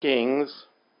Kings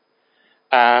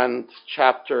and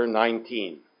chapter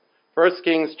 19. 1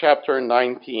 Kings chapter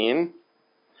 19,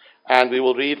 and we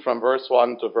will read from verse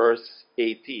 1 to verse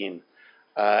 18.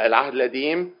 العهد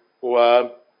القديم هو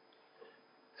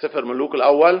سفر ملوك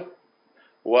الأول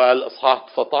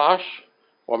والإصحاح 19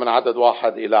 ومن عدد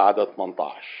 1 إلى عدد 18.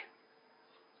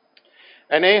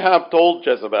 And Ahab told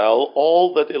Jezebel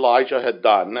all that Elijah had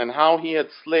done and how he had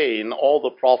slain all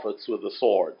the prophets with the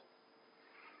sword.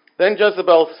 Then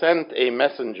Jezebel sent a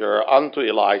messenger unto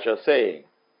Elijah, saying,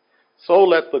 So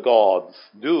let the gods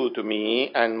do to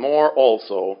me, and more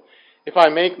also, if I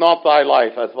make not thy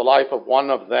life as the life of one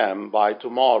of them by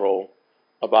tomorrow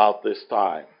about this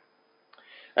time.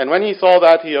 And when he saw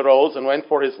that, he arose and went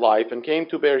for his life, and came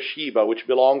to Beersheba, which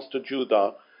belongs to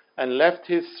Judah, and left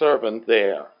his servant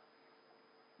there.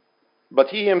 But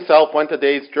he himself went a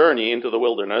day's journey into the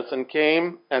wilderness, and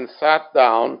came and sat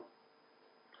down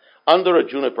under a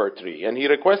juniper tree, and he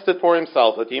requested for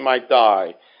himself that he might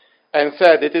die, and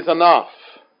said, It is enough.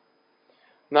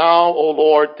 Now, O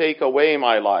Lord, take away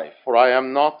my life, for I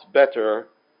am not better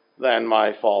than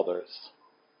my fathers.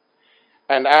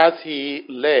 And as he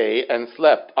lay and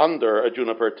slept under a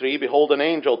juniper tree, behold, an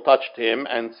angel touched him,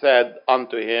 and said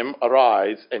unto him,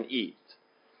 Arise and eat.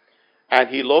 And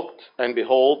he looked, and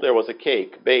behold, there was a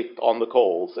cake baked on the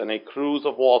coals, and a cruse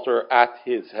of water at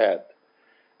his head.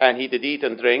 And he did eat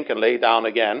and drink, and lay down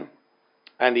again.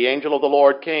 And the angel of the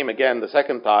Lord came again the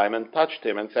second time, and touched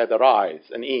him, and said, Arise,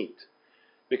 and eat,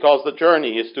 because the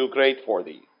journey is too great for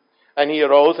thee. And he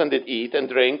arose, and did eat and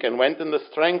drink, and went in the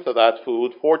strength of that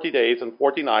food 40 days and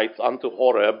 40 nights unto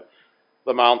Horeb,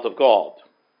 the mount of God.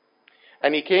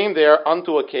 And he came there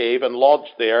unto a cave, and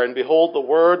lodged there, and behold, the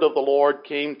word of the Lord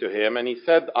came to him, and he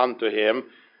said unto him,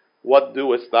 What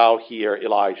doest thou here,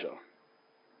 Elijah?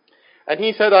 And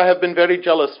he said, I have been very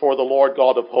jealous for the Lord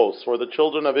God of hosts, for the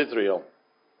children of Israel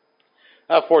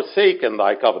have forsaken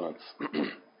thy covenants,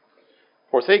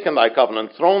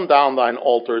 thrown down thine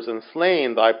altars, and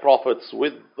slain thy prophets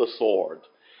with the sword.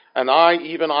 And I,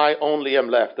 even I only, am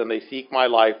left, and they seek my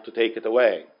life to take it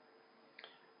away.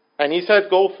 And he said,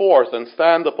 Go forth and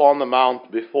stand upon the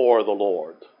mount before the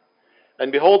Lord.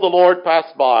 And behold, the Lord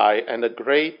passed by, and a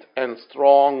great and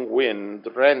strong wind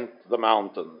rent the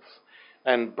mountains,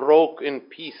 and broke in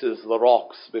pieces the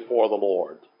rocks before the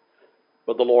Lord.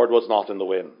 But the Lord was not in the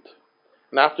wind.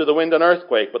 And after the wind an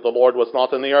earthquake, but the Lord was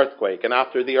not in the earthquake. And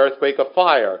after the earthquake a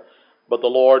fire, but the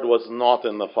Lord was not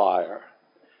in the fire.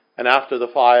 And after the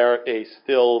fire a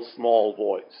still small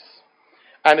voice.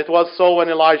 And it was so when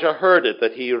Elijah heard it,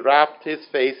 that he wrapped his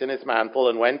face in his mantle,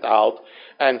 and went out,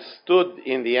 and stood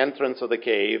in the entrance of the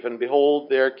cave. And behold,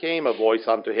 there came a voice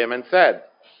unto him, and said,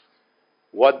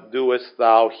 What doest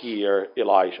thou here,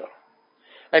 Elijah?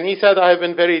 And he said, I have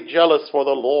been very jealous for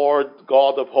the Lord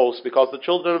God of hosts, because the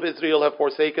children of Israel have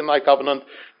forsaken thy covenant,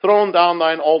 thrown down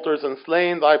thine altars, and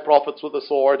slain thy prophets with the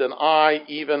sword, and I,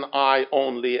 even I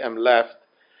only, am left,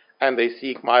 and they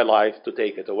seek my life to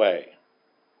take it away.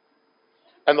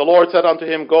 And the Lord said unto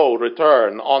him, Go,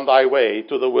 return on thy way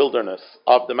to the wilderness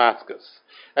of Damascus.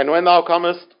 And when thou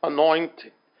comest, anoint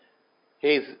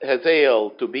Hazael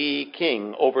to be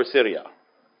king over Syria.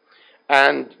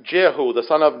 And Jehu, the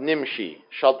son of Nimshi,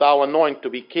 shalt thou anoint to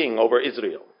be king over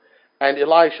Israel. And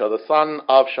Elisha, the son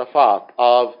of Shaphat,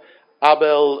 of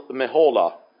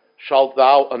Abel-Meholah, shalt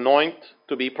thou anoint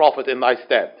to be prophet in thy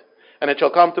stead. And it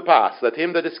shall come to pass that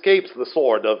him that escapes the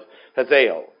sword of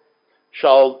Hazael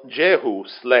shall Jehu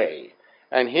slay,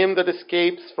 and him that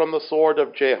escapes from the sword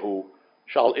of Jehu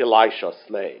shall Elisha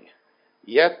slay.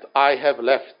 Yet I have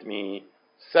left me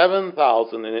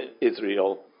 7,000 in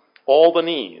Israel, all the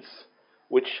knees,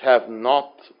 which have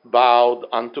not bowed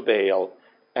unto Baal,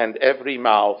 and every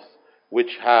mouth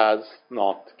which has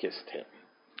not kissed him.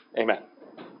 Amen.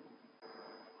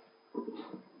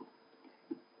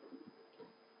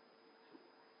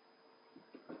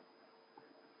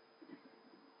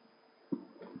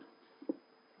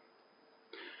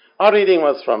 Our reading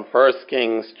was from 1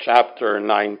 Kings chapter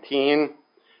 19.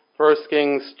 1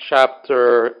 Kings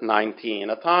chapter 19,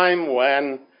 a time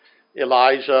when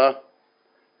Elijah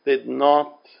did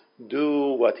not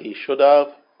do what he should have,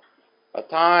 a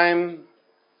time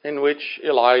in which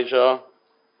Elijah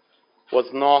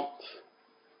was not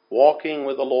walking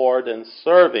with the Lord and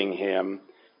serving him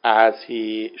as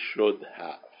he should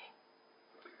have.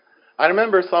 I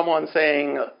remember someone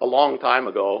saying a long time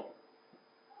ago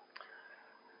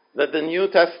that the New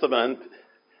Testament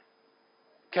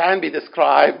can be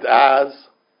described as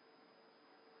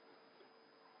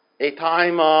a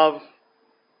time of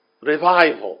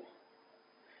revival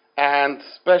and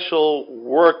special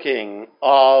working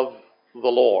of the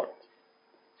Lord.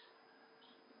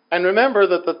 And remember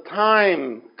that the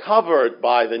time covered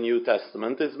by the New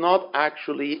Testament is not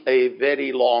actually a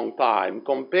very long time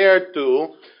compared to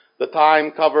the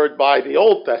time covered by the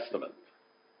Old Testament.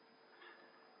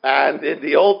 And in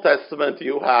the Old Testament,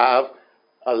 you have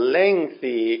a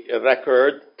lengthy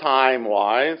record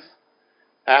time-wise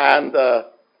and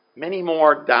many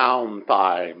more down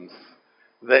times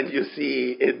than you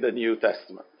see in the New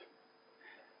Testament.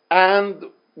 And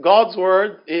God's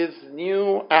Word is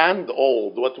new and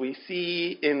old. What we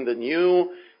see in the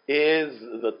new is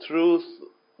the truth,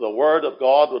 the Word of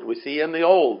God. What we see in the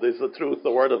old is the truth,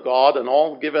 the Word of God, and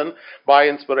all given by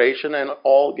inspiration and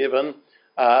all given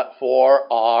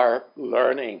for our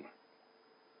learning.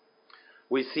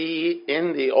 We see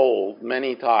in the old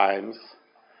many times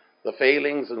the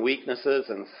failings and weaknesses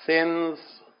and sins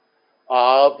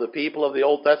of the people of the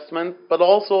Old Testament, but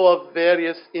also of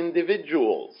various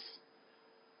individuals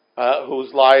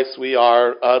whose lives we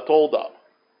are told of,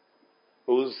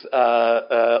 whose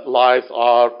lives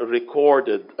are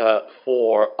recorded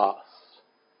for us.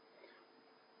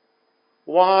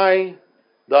 Why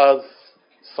does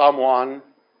someone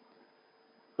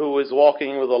who is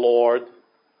walking with the Lord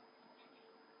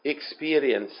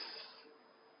experience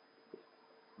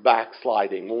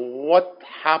backsliding? What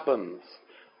happens?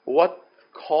 What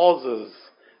causes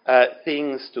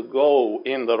things to go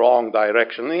in the wrong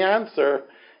direction? The answer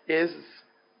is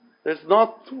there's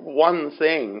not one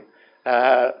thing,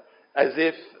 as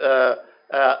if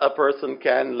a person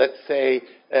can, let's say,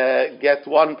 get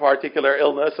one particular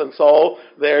illness, and so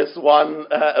there's one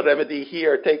remedy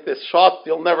here. Take this shot,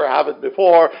 you'll never have it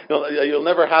before, you'll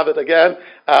never have it again.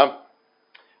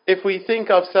 If we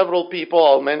think of several people,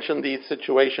 I'll mention these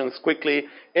situations quickly.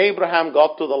 Abraham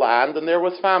got to the land and there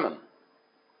was famine.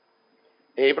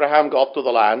 Abraham got to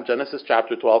the land, Genesis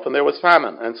chapter 12, and there was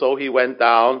famine. And so he went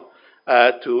down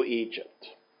to Egypt.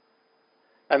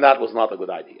 And that was not a good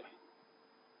idea.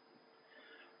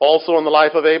 Also in the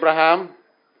life of Abraham,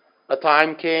 a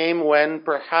time came when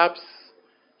perhaps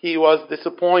he was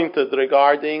disappointed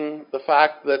regarding the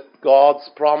fact that God's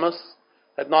promise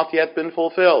had not yet been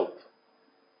fulfilled.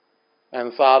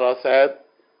 And Sarah said,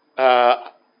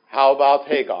 how about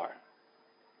Hagar?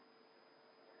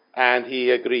 And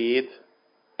he agreed,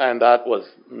 and that was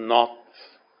not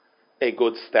a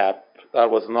good step.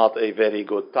 That was not a very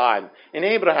good time. In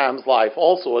Abraham's life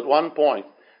also, at one point,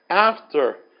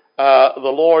 after the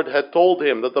Lord had told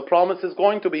him that the promise is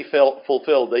going to be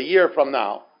fulfilled a year from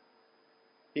now,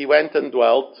 he went and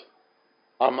dwelt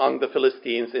among the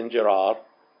Philistines in Gerar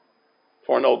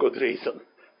for no good reason.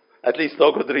 At least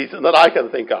no good reason that I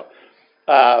can think of.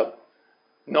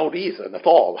 No reason at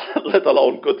all, let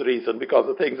alone good reason, because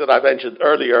the things that I mentioned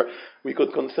earlier, we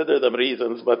could consider them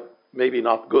reasons, but maybe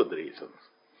not good reasons.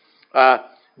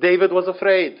 David was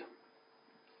afraid.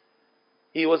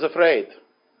 He was afraid.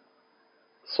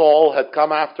 Saul had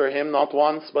come after him not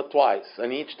once but twice,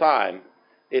 and each time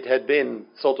it had been,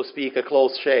 so to speak, a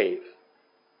close shave.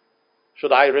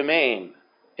 Should I remain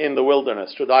in the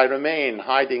wilderness? Should I remain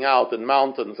hiding out in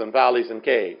mountains and valleys and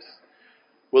caves?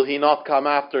 Will he not come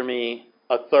after me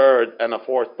a third and a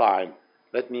fourth time?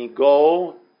 Let me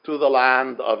go to the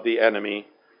land of the enemy.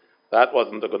 That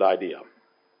wasn't a good idea.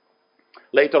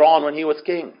 Later on, when he was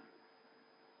king,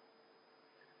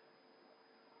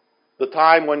 the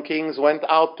time when kings went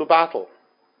out to battle,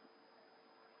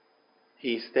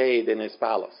 he stayed in his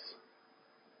palace.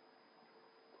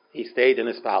 He stayed in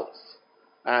his palace.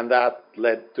 And that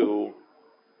led to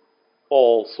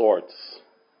all sorts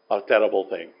of terrible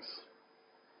things.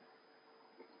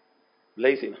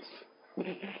 Laziness.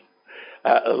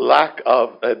 A lack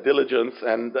of diligence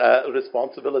and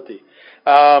responsibility.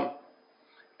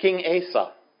 King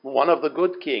Asa, one of the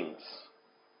good kings,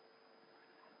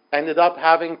 ended up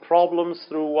having problems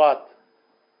through what?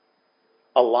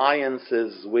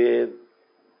 Alliances with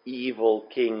evil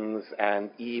kings and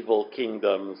evil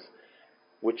kingdoms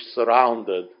which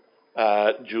surrounded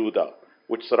Judah.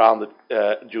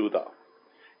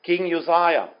 King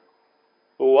Uzziah,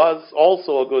 who was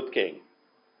also a good king,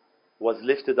 was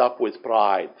lifted up with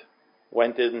pride,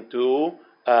 went into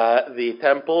the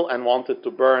temple and wanted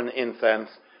to burn incense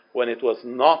when it was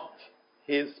not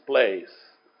his place,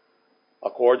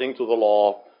 according to the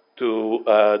law, to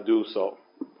do so.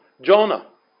 Jonah,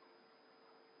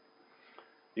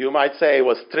 you might say,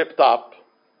 was tripped up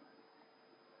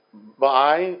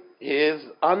by his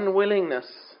unwillingness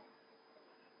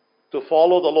to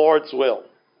follow the Lord's will,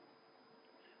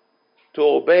 to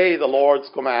obey the Lord's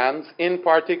commands, in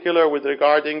particular with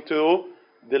regarding to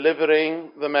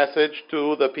delivering the message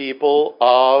to the people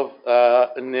of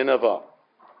Nineveh.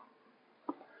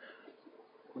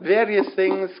 Various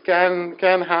things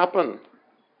can happen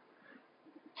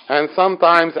And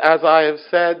sometimes, as I have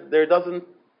said, there doesn't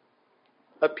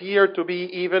appear to be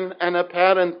even an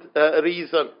apparent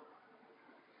reason.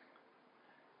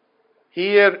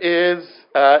 Here is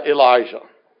Elijah,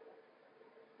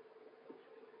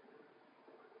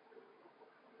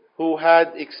 who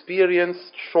had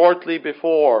experienced shortly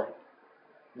before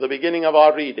the beginning of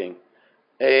our reading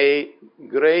a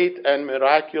great and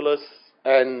miraculous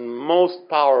and most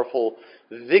powerful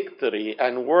victory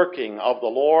and working of the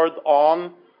Lord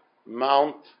on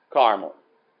Mount Carmel.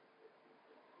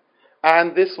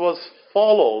 And this was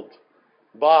followed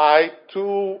by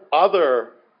two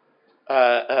other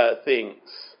things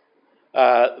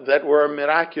that were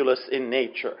miraculous in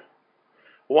nature.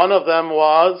 One of them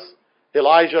was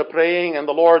Elijah praying and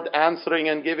the Lord answering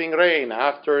and giving rain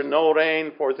after no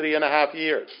rain for 3.5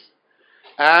 years.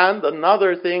 And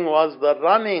another thing was the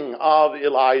running of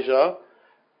Elijah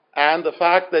and the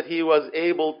fact that he was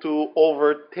able to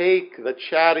overtake the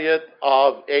chariot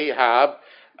of Ahab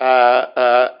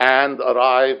and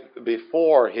arrive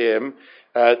before him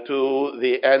to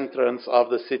the entrance of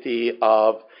the city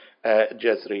of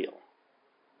Jezreel.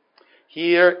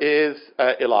 Here is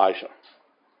Elijah.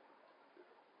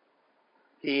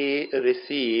 He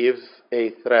receives a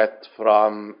threat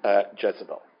from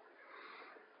Jezebel.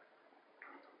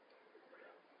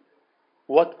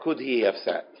 What could he have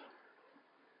said?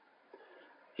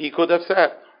 He could have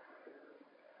said,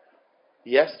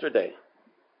 yesterday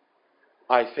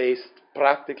I faced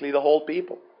practically the whole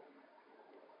people.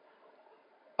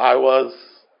 I was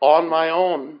on my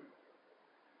own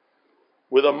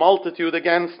with a multitude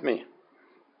against me.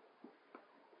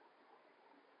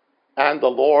 And the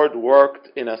Lord worked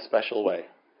in a special way.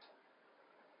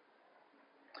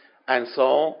 And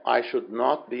so I should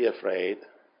not be afraid.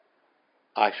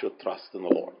 I should trust in the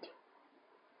Lord.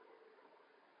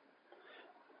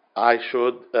 I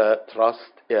should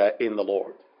trust in the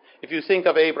Lord. If you think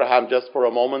of Abraham just for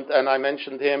a moment, and I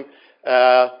mentioned him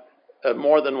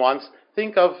more than once,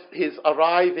 think of his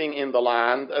arriving in the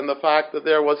land and the fact that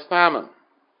there was famine.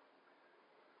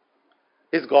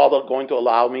 Is God going to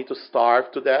allow me to starve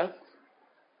to death?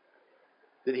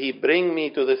 Did he bring me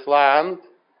to this land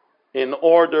in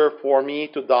order for me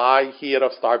to die here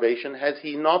of starvation? Has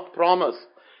he not promised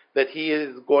that he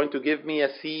is going to give me a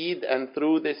seed, and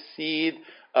through this seed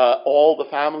all the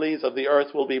families of the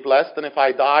earth will be blessed? And if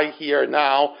I die here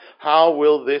now, how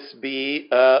will this be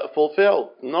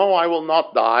fulfilled? No, I will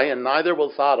not die, and neither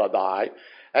will Sarah die.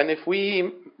 And if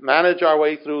we manage our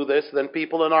way through this, then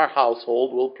people in our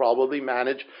household will probably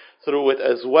manage through it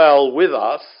as well with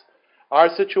us. Our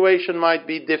situation might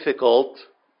be difficult,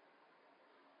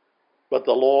 but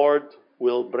the Lord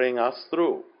will bring us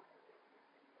through.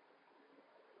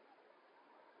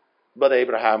 But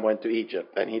Abraham went to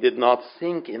Egypt, and he did not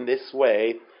think in this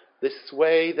way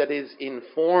that is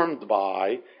informed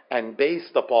by and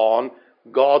based upon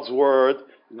God's word,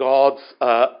 God's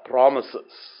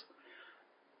promises.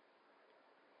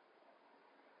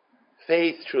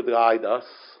 Faith should guide us,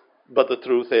 but the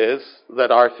truth is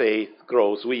that our faith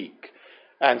grows weak.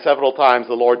 And several times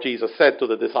the Lord Jesus said to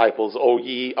the disciples, O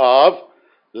ye of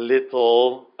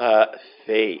little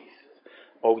faith.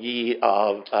 O ye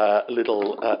of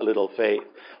little faith.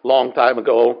 Long time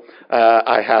ago,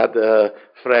 I had a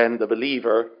friend, a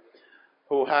believer,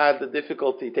 who had the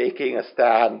difficulty taking a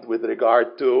stand with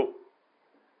regard to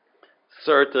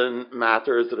certain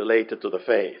matters related to the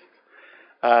faith.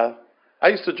 I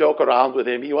used to joke around with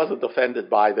him. He wasn't offended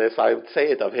by this. I would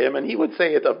say it of him, and he would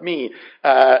say it of me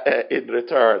in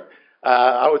return.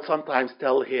 I would sometimes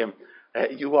tell him,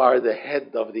 you are the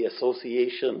head of the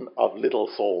Association of Little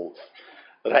Souls.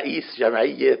 رئيس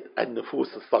جمعية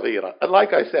النفوس الصغيرة. And like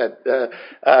I said,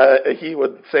 he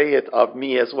would say it of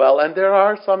me as well. And there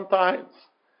are some times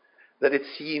that it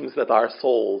seems that our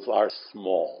souls are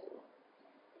small,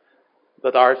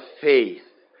 that our faith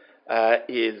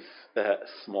is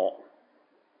small.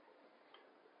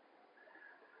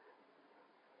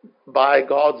 By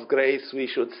God's grace, we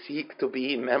should seek to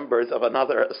be members of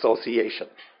another association,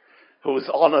 whose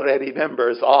honorary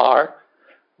members are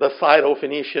the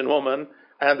Syrophoenician woman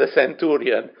and the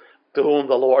centurion, to whom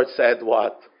the Lord said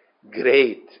what?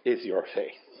 Great is your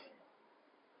faith.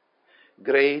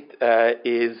 Great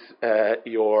is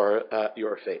your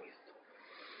faith.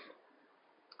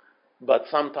 But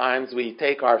sometimes we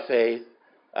take our faith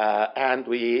and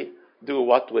we do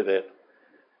what with it?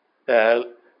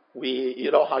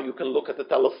 You know how you can look at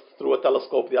through a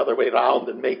telescope the other way around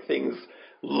and make things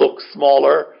look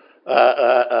smaller,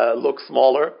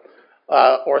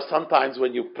 or sometimes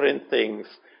when you print things,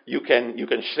 you can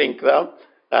shrink them.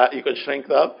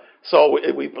 So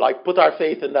we like put our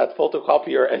faith in that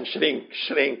photocopier and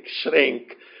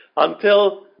shrink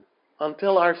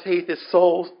until our faith is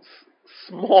so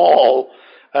small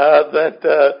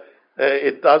that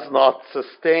it does not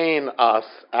sustain us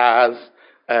as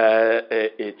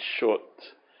it should.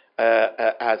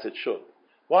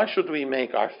 Why should we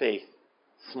make our faith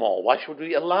small? Why should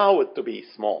we allow it to be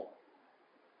small?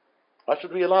 Why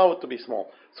should we allow it to be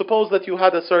small? Suppose that you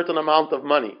had a certain amount of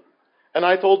money, and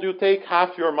I told you, take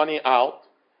half your money out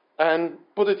and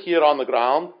put it here on the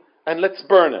ground, and let's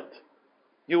burn it.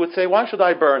 You would say, why should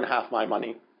I burn half my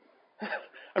money?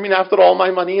 I mean, after all,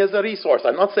 my money is a resource.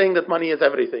 I'm not saying that money is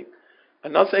everything.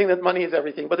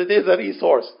 But it is a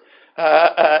resource.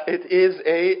 It is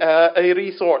a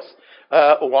resource.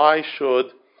 Why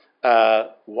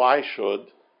should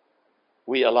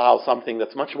we allow something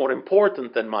that's much more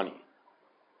important than money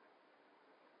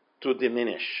to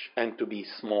diminish and to be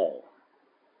small?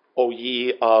 O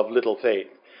ye of little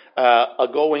faith, a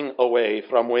going away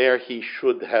from where he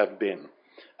should have been,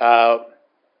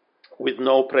 with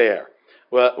no prayer,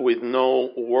 with no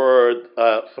word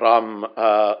from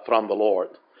the Lord.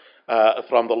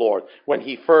 When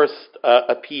he first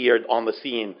appeared on the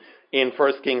scene in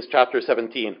 1 Kings chapter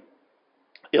 17,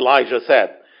 Elijah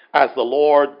said, "As the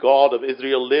Lord God of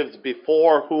Israel lives,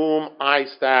 before whom I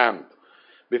stand."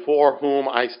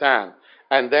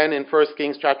 And then in 1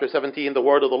 Kings chapter 17, the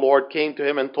word of the Lord came to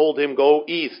him and told him, "Go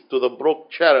east to the brook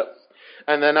Cherith."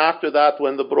 And then after that,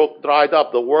 when the brook dried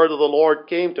up, the word of the Lord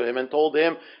came to him and told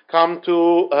him, go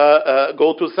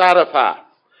to Zarephath.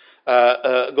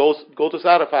 Go to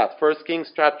Zarephath. 1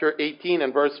 Kings chapter 18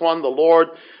 and verse 1, the Lord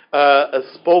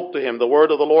spoke to him. The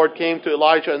word of the Lord came to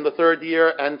Elijah in the 3rd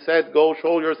year and said, "Go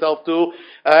show yourself to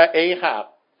Ahab."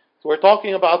 So we're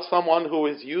talking about someone who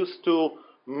is used to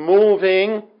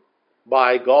moving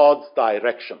by God's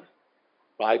direction,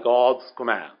 by God's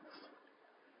commands.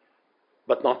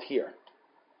 But not here.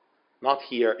 Not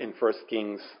here in 1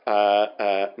 Kings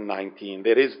 19.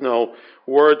 There is no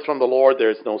word from the Lord. There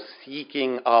is no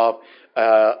seeking of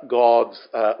God's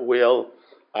will.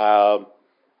 The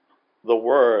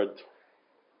word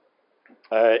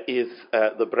is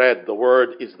the bread. The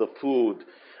word is the food.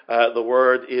 The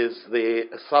word is the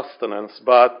sustenance.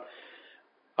 But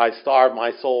I starve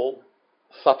my soul,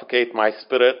 suffocate my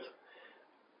spirit,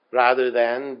 rather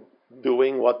than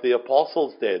doing what the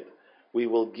apostles did. We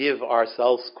will give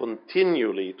ourselves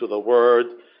continually to the word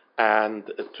and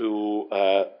to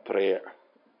prayer.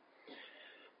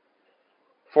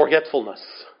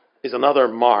 Forgetfulness is another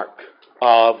mark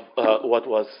of what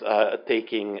was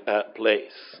taking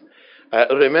place.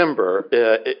 Remember,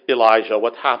 Elijah,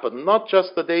 what happened not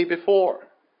just the day before,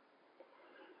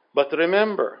 but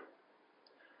remember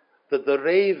that the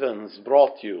ravens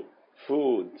brought you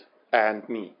food and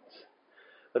meat.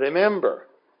 Remember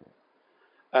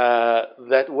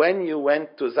that when you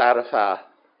went to Zarephath,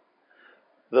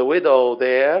 the widow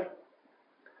there,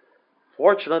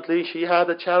 fortunately, she had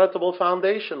a charitable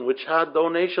foundation which had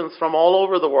donations from all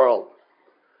over the world.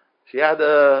 She had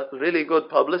a really good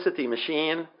publicity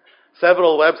machine,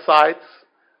 several websites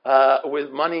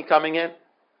with money coming in.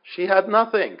 She had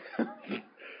nothing.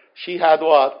 She had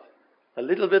what? A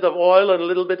little bit of oil and a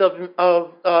little bit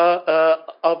of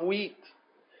wheat.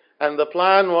 And the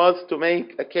plan was to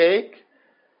make a cake.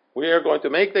 We are going to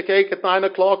make the cake at 9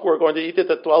 o'clock. We're going to eat it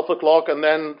at 12 o'clock. And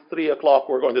then 3 o'clock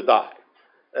we're going to die.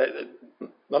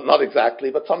 Not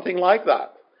exactly, but something like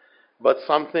that.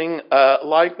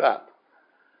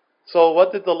 So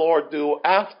what did the Lord do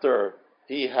after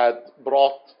he had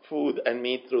brought food and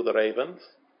meat through the ravens?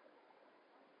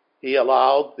 He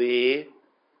allowed the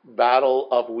barrel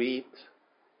of wheat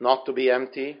not to be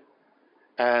empty,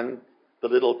 and the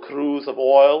little cruse of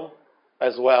oil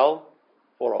as well,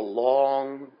 for a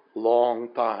long, long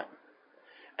time.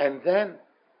 And then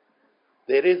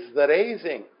there is the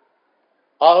raising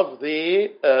of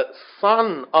the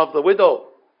son of the widow,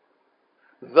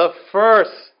 the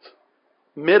first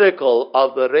miracle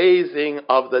of the raising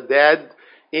of the dead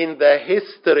in the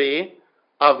history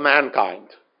of mankind,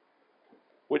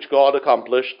 which God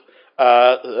accomplished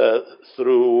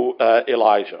through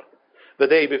Elijah. The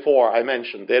day before, I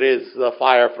mentioned, there is the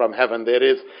fire from heaven. There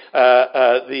is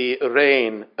the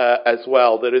rain as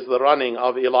well. There is the running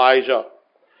of Elijah.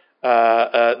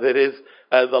 There is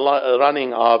the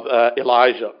running of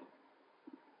Elijah.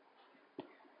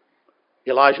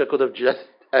 Elijah could have just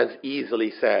as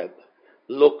easily said,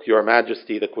 "Look, Your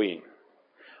Majesty the Queen,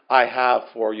 I have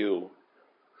for you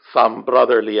some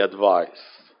brotherly advice.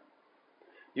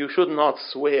 You should not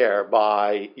swear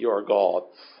by your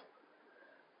gods.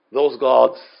 Those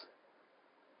gods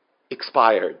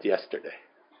expired yesterday.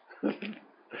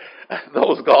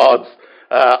 Those gods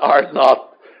are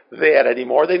not there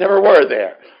anymore. They never were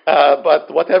there.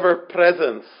 But whatever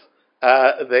presence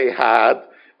they had,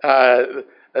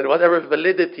 and whatever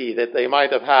validity that they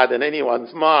might have had in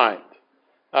anyone's mind.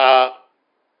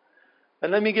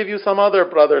 And let me give you some other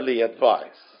brotherly advice.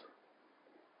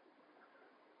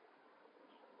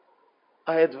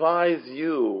 I advise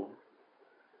you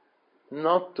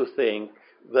not to think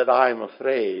that I'm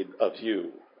afraid of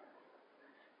you.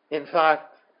 In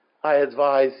fact, I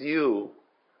advise you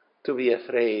to be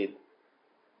afraid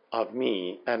of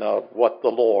me and of what the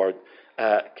Lord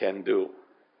can do.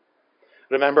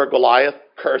 Remember Goliath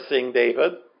cursing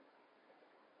David?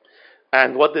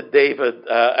 And what did David,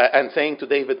 and saying to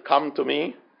David, come to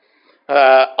me,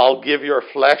 I'll give your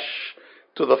flesh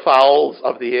to the fowls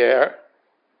of the air.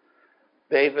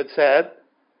 David said,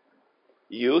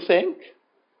 you think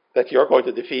that you're going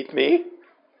to defeat me?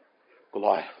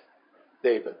 Goliath,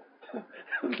 David,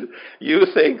 you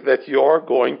think that you're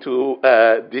going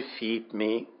to defeat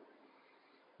me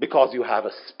because you have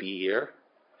a spear,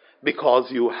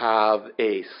 because you have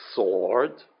a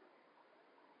sword?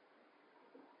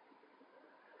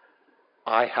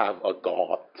 I have a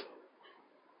God.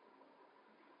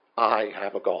 I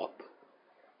have a God.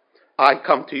 I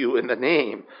come to you in the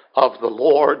name of the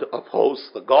Lord of hosts,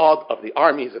 the God of the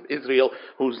armies of Israel,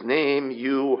 whose name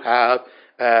you have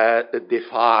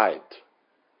defied.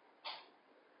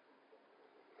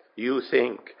 You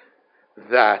think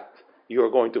that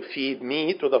you're going to feed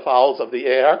me to the fowls of the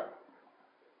air?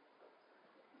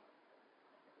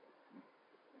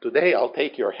 Today I'll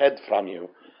take your head from you,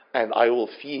 and I will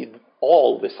feed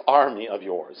all this army of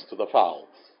yours to the fowls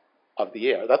of the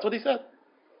air. That's what he said.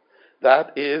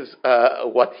 That is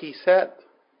what he said.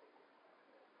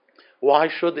 Why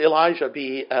should Elijah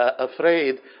be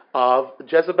afraid of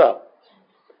Jezebel?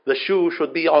 The shoe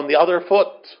should be on the other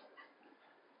foot.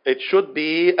 It should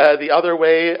be the other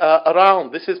way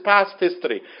around. This is past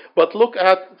history. But look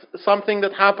at something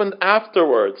that happened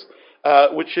afterwards,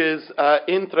 which is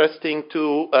interesting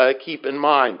to keep in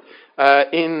mind.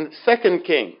 In 2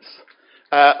 Kings,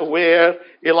 where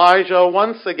Elijah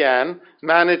once again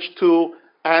managed to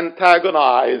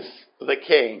antagonize the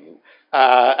king,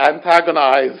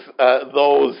 antagonize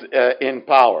those in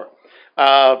power.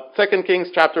 2 Kings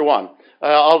chapter 1.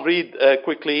 I'll read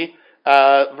quickly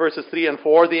verses 3 and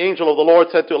 4. The angel of the Lord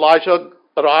said to Elijah,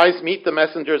 arise, meet the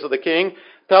messengers of the king.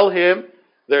 Tell him,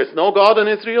 there is no God in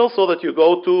Israel, so that you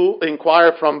go to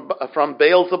inquire from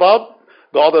Beelzebub,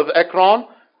 God of Ekron.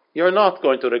 You're not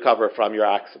going to recover from your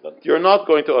accident. You're not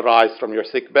going to arise from your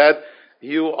sick bed.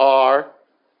 You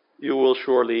will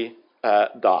surely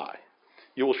die.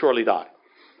 You will surely die.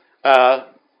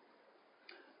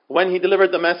 When he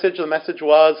delivered the message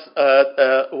was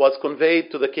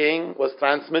conveyed to the king, was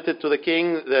transmitted to the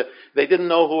king. They didn't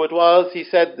know who it was. He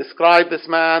said, describe this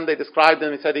man. They described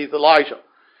him. He said, he's Elijah.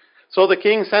 So the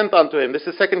king sent unto him. This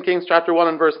is 2 Kings chapter 1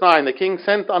 and verse 9. The king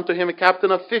sent unto him a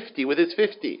captain of 50 with his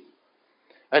 50.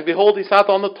 And behold, he sat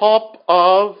on the top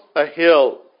of a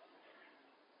hill.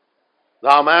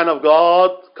 Thou man of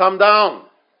God, come down.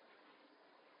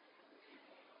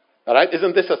 All right,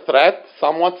 isn't this a threat,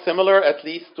 somewhat similar at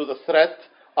least to the threat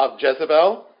of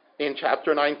Jezebel in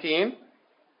chapter 19?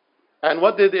 And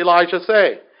what did Elijah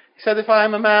say? He said, if I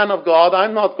am a man of God,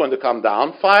 I'm not going to come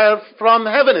down. Fire from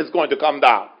heaven is going to come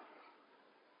down.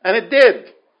 And it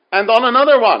did. And on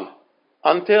another one,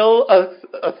 until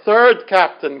a third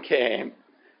captain came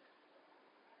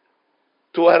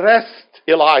to arrest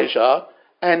Elijah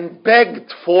and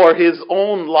begged for his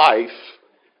own life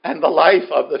and the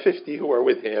life of the 50 who were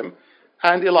with him.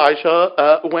 And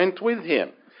Elijah went with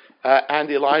him. Went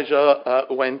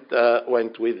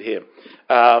with him.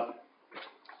 But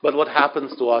what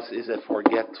happens to us is a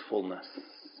forgetfulness.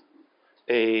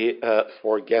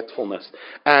 Forgetfulness.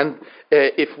 And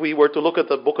if we were to look at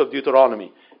the book of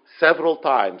Deuteronomy, several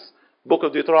times, book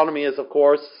of Deuteronomy is, of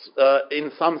course,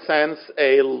 in some sense,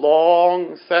 a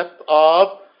long set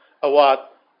of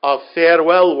of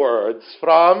farewell words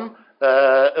from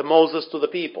Moses to the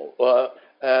people.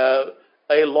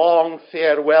 A long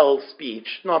farewell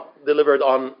speech, not delivered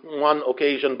on one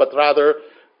occasion, but rather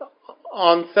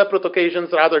on separate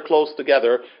occasions, rather close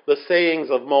together, the sayings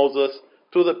of Moses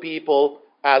to the people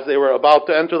as they were about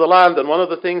to enter the land. And one of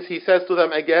the things he says to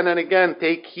them again and again,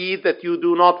 take heed that you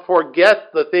do not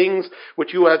forget the things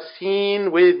which you have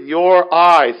seen with your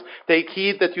eyes. Take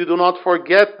heed that you do not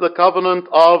forget the covenant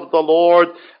of the Lord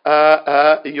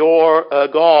your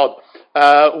God.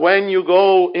 When you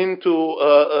go into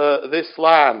this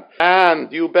land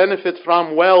and you benefit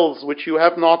from wells which you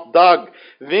have not dug,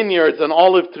 vineyards and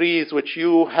olive trees which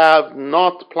you have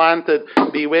not planted,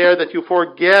 beware that you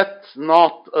forget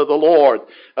not the Lord.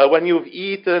 When you've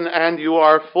eaten and you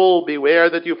are full, beware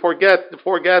that you forget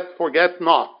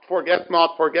not.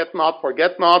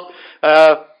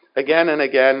 Again and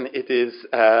again it is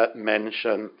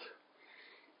mentioned.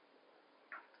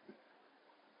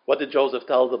 What did Joseph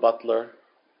tell the butler?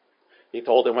 He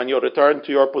told him, when you return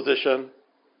to your position,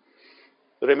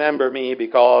 remember me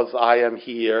because I am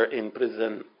here in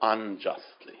prison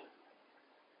unjustly.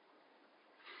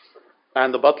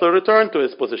 And the butler returned to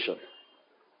his position.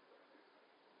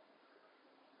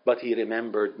 But he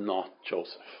remembered not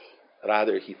Joseph.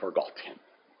 Rather, he forgot him.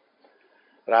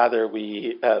 Rather,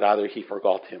 he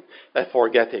forgot him.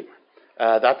 Forgetting.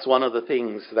 That's one of the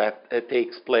things that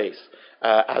takes place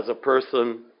as a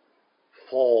person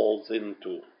falls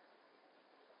into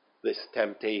this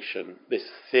temptation, this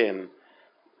sin,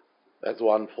 as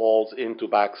one falls into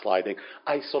backsliding.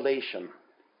 Isolation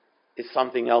is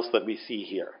something else that we see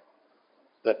here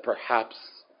that perhaps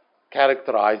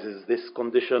characterizes this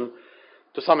condition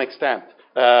to some extent.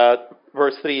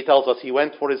 Verse 3 tells us he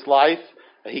went for his life.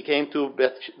 He came to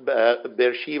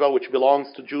Beersheba, which belongs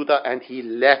to Judah, and he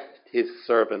left his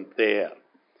servant there.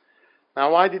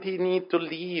 Now, why did he need to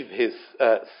leave his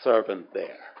servant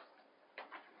there?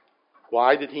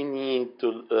 Why did he need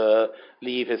to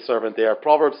leave his servant there?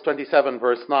 Proverbs 27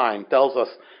 verse 9 tells us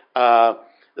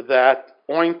that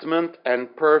ointment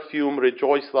and perfume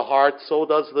rejoice the heart, so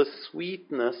does the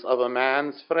sweetness of a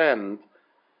man's friend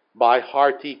by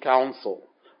hearty counsel.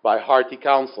 By hearty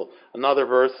counsel. Another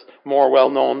verse, more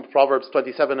well known, Proverbs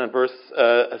 27 and verse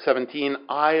 17,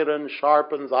 iron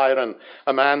sharpens iron.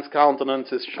 A man's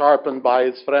countenance is sharpened by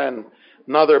his friend.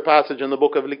 Another passage in the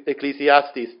book of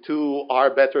Ecclesiastes, two are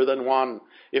better than one.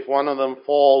 If one of them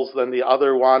falls, then the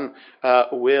other one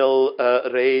will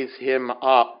raise him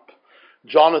up.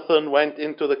 Jonathan went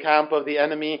into the camp of the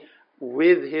enemy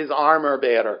with his armor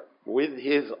bearer. With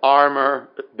his armor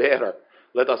bearer.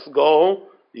 Let us go,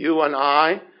 you and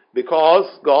I, because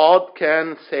God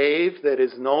can save. There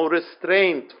is no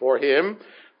restraint for him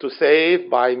to save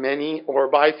by many or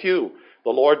by few. The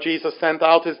Lord Jesus sent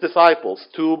out his disciples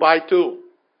 2 by 2.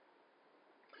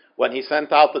 When he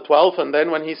sent out the 12 and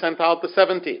then when he sent out the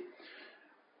 70.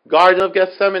 Garden of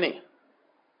Gethsemane.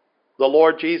 The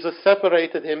Lord Jesus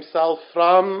separated himself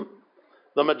from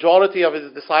the majority of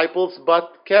his disciples,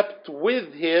 but kept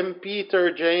with him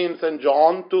Peter, James, and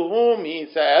John, to whom he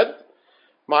said,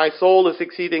 my soul is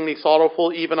exceedingly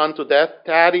sorrowful, even unto death.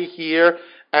 Tarry here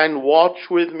and watch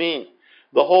with me.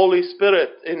 The Holy Spirit,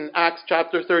 in Acts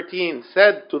chapter 13,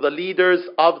 said to the leaders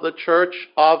of the church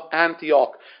of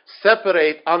Antioch,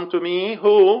 separate unto me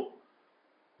who?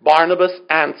 Barnabas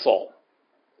and Saul.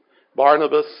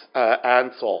 Barnabas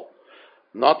and Saul.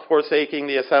 Not forsaking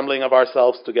the assembling of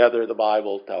ourselves together, the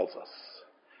Bible tells us.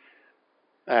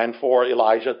 And for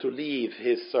Elijah to leave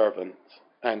his servant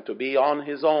and to be on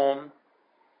his own,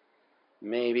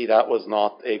 maybe that was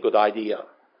not a good idea.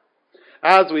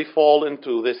 As we fall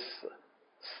into this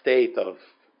state of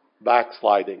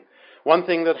backsliding, one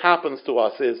thing that happens to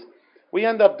us is we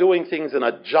end up doing things in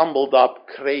a jumbled up,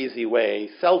 crazy way,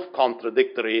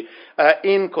 self-contradictory,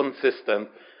 inconsistent.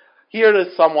 Here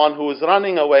is someone who is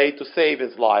running away to save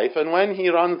his life, and when he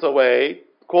runs away,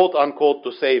 quote unquote,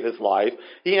 to save his life,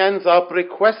 he ends up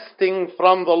requesting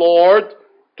from the Lord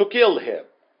to kill him.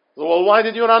 So, well, why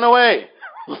did you run away?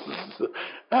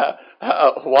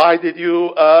 Why did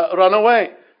you run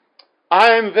away?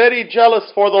 I am very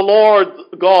jealous for the Lord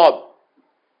God.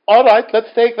 All right,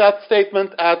 let's take that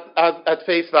statement at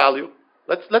face value.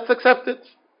 Let's accept it.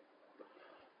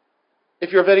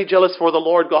 If you're very jealous for the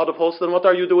Lord God of hosts, then what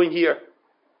are you doing here?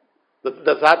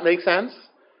 Does that make sense?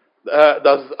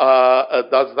 Does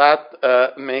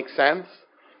that make sense?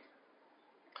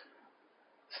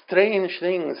 Strange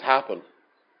things happen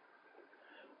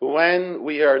when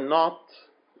we are not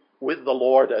with the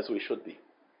Lord as we should be.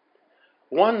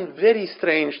 One very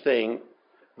strange thing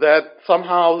that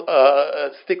somehow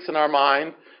sticks in my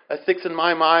mind,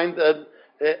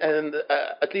 and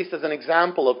at least as an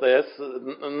example of this,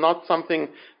 not something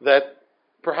that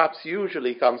perhaps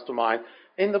usually comes to mind.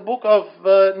 In the book of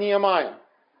Nehemiah,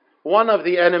 one of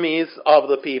the enemies of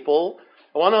the people,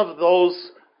 one of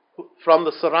those from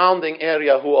the surrounding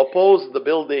area who opposed the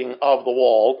building of the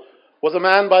wall, was a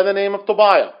man by the name of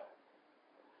Tobiah.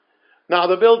 Now,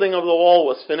 the building of the wall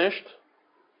was finished.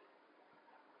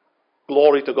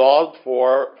 Glory to God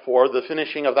for the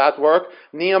finishing of that work.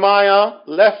 Nehemiah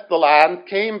left the land,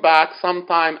 came back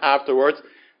sometime afterwards,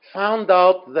 found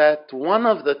out that one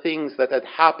of the things that had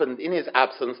happened in his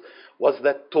absence was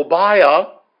that Tobiah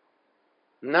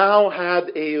now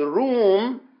had a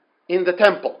room in the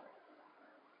temple.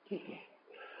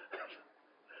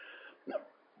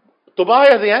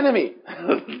 Tobiah, the enemy.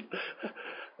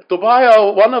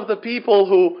 Tobiah, one of the people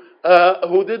who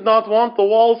did not want the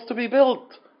walls to be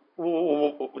built.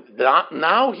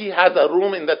 Now he has a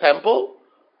room in the temple?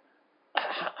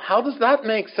 How does that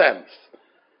make sense?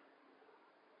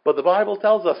 But the Bible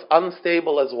tells us,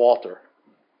 unstable as water,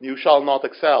 you shall not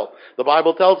excel. The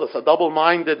Bible tells us a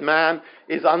double-minded man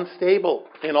is unstable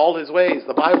in all his ways.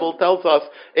 The Bible tells us,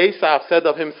 Asaph said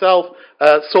of himself,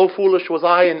 so foolish was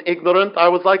I and ignorant, I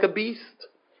was like a beast.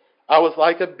 I was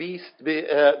like a beast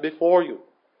before you.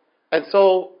 And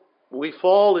so we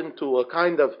fall into a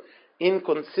kind of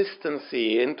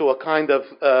inconsistency, into a kind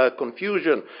of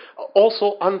confusion.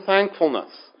 Also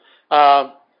unthankfulness.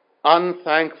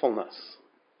 Unthankfulness.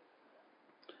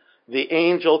 The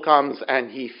angel comes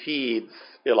and he feeds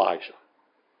Elijah.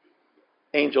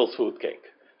 Angel's food cake.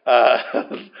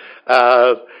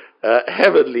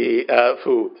 Heavenly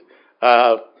food.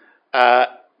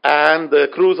 And the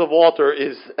cruse of water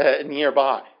is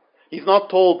nearby. He's not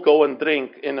told go and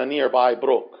drink in a nearby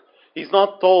brook. He's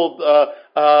not told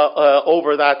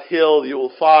over that hill you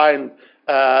will find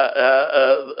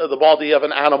the body of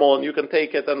an animal and you can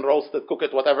take it and roast it, cook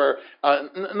it, whatever.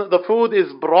 The food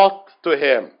is brought to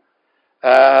him.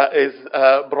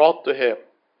 Brought to him.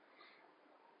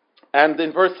 And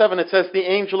in verse 7 it says, the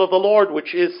angel of the Lord,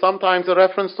 which is sometimes a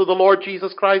reference to the Lord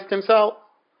Jesus Christ himself.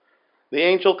 The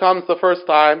angel comes the first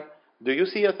time. Do you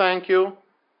see a thank you?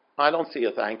 I don't see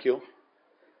a thank you.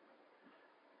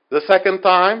 The second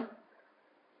time,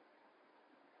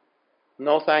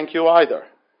 no thank you either.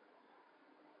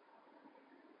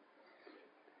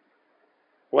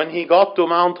 When he got to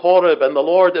Mount Horeb and the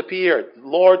Lord appeared,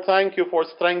 Lord, thank you for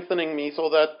strengthening me so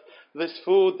that this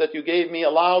food that you gave me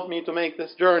allowed me to make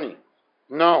this journey.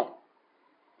 No.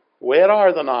 Where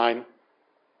are the 9?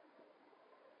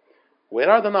 Where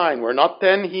are the 9? We're not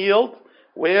 10 healed.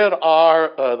 Where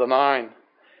are the 9?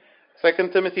 2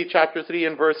 Timothy chapter 3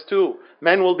 and verse 2.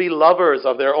 Men will be lovers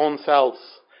of their own selves,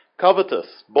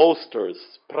 covetous, boasters,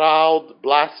 proud,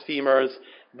 blasphemers,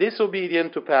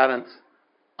 disobedient to parents,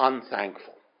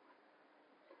 unthankful.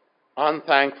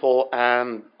 Unthankful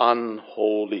and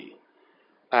unholy.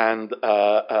 And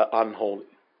unholy.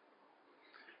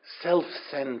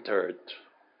 Self-centered.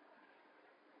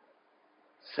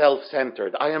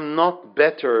 Self-centered. I am not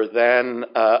better than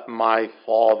my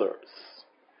fathers.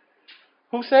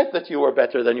 Who said that you were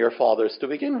better than your fathers to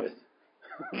begin with?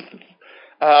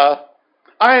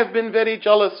 I have been very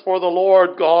jealous for the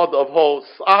Lord God of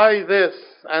hosts. I this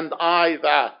and I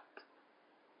that.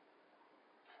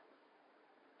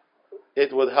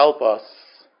 It would help us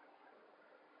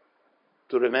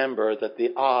to remember that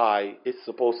the I is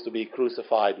supposed to be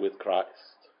crucified with Christ.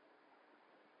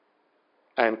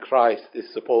 And Christ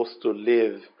is supposed to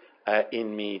live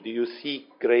in me. Do you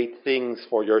seek great things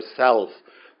for yourself?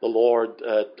 The Lord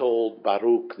told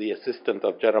Baruch, the assistant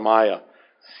of Jeremiah,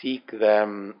 seek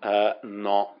them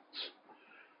not.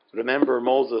 Remember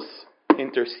Moses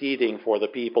interceding for the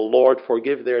people. Lord,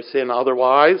 forgive their sin,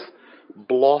 otherwise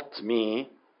blot me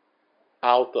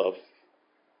out of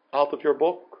your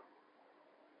book.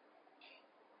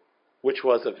 Which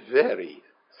was a very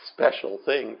special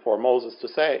thing for Moses to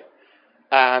say.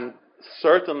 And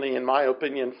certainly, in my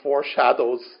opinion,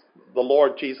 foreshadows the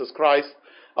Lord Jesus Christ,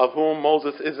 of whom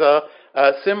Moses is a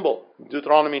symbol.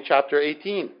 Deuteronomy chapter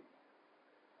 18.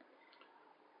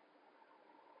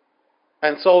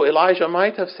 And so Elijah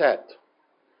might have said,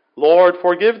 Lord,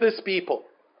 forgive this people.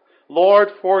 Lord,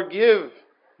 forgive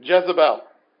Jezebel.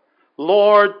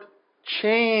 Lord,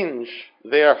 change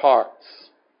their hearts.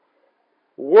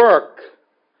 Work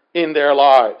in their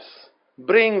lives.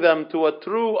 Bring them to a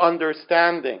true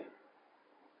understanding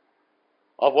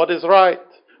of what is right.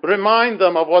 Remind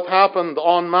them of what happened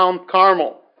on Mount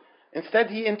Carmel. Instead,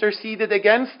 he interceded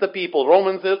against the people.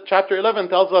 Romans chapter 11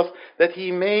 tells us that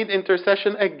he made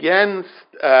intercession against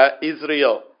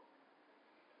Israel.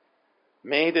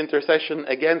 Made intercession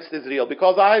against Israel.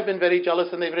 Because I've been very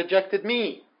jealous and they've rejected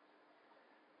me.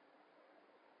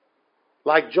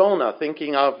 Like Jonah,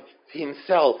 thinking of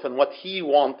himself and what he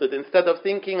wanted instead of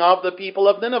thinking of the people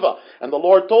of Nineveh. And the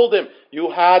Lord told him, you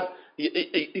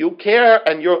care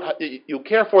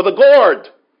for the gourd.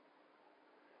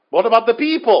 What about the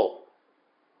people?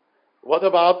 What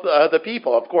about the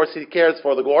people? Of course, he cares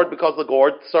for the gourd because the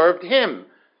gourd served him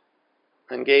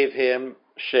and gave him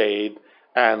shade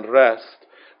and rest.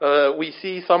 We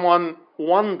see someone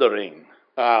wandering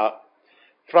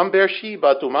from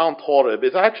Beersheba to Mount Horeb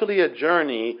is actually a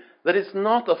journey that is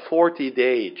not a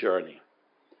 40-day journey.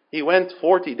 He went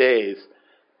 40 days,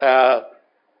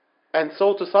 and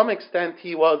so to some extent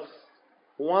he was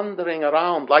wandering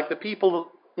around like the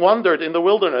people wandered in the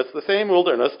wilderness, the same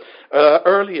wilderness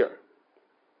earlier.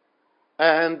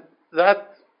 And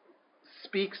that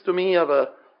speaks to me of a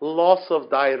loss of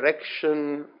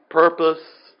direction, purpose,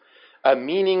 a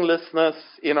meaninglessness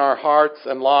in our hearts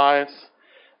and lives.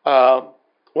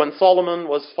 When Solomon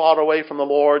was far away from the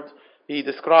Lord, he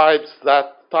describes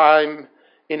that time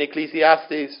in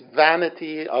Ecclesiastes,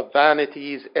 vanity of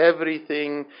vanities,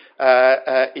 everything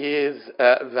is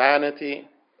vanity.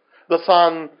 The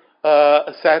sun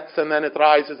sets and then it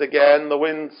rises again. The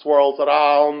wind swirls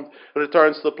around,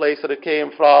 returns to the place that it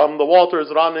came from. The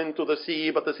waters run into the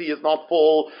sea, but the sea is not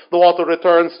full. The water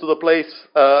returns to the place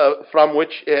from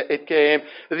which it came.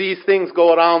 These things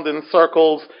go around in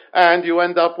circles, and you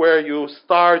end up where you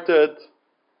started.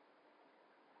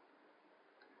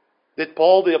 Did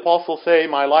Paul the Apostle say,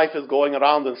 my life is going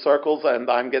around in circles and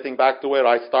I'm getting back to where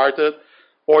I started?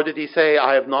 Or did he say,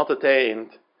 I have not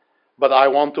attained, but I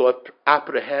want to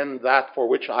apprehend that for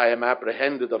which I am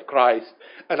apprehended of Christ,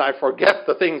 and I forget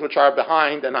the things which are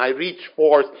behind, and I reach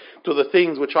forth to the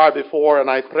things which are before, and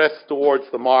I press towards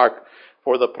the mark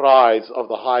for the prize of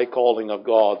the high calling of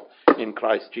God in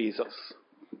Christ Jesus.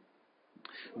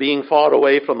 Being far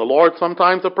away from the Lord,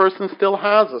 sometimes a person still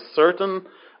has a certain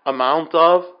amount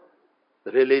of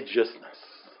religiousness.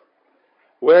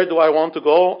 Where do I want to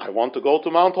go? I want to go to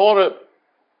Mount Horeb.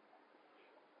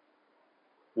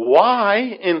 Why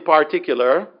in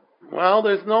particular? Well,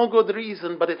 there's no good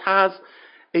reason, but it has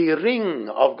a ring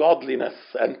of godliness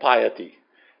and piety.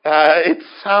 It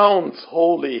sounds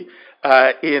holy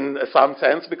in some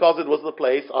sense because it was the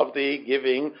place of the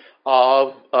giving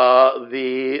of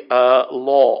the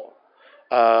law.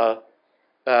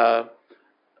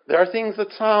 There are things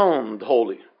that sound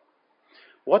holy.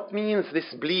 What means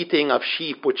this bleating of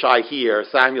sheep which I hear?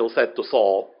 Samuel said to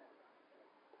Saul.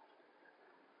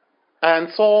 And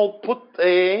Saul put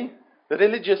a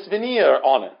religious veneer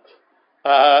on it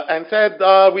and said,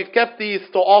 we've kept these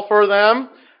to offer them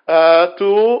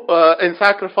in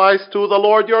sacrifice to the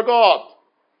Lord your God.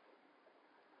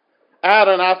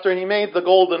 Aaron, after he made the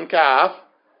golden calf,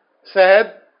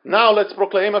 said, now let's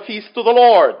proclaim a feast to the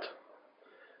Lord.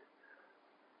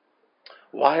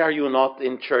 Why are you not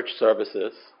in church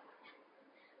services?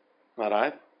 All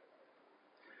right?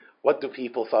 What do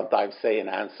people sometimes say in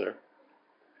answer?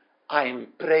 I'm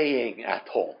praying at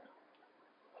home.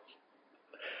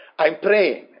 I'm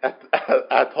praying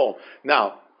at home.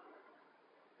 Now,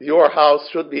 your house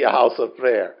should be a house of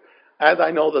prayer. And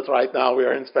I know that right now we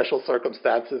are in special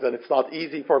circumstances and it's not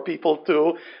easy for people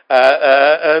to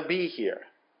be here.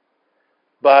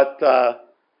 But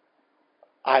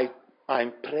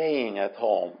I'm praying at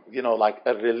home, like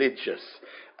a religious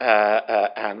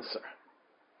answer.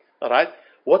 All right?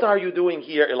 What are you doing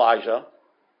here, Elijah?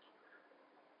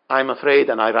 I'm afraid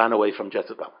and I ran away from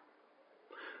Jezebel.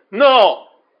 No,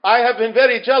 I have been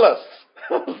very jealous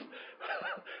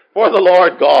for the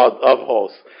Lord God of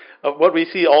hosts. What we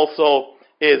see also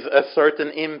is a certain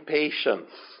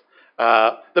impatience.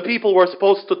 The people were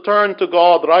supposed to turn to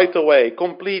God right away,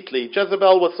 completely.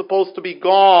 Jezebel was supposed to be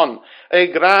gone.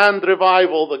 A grand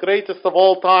revival, the greatest of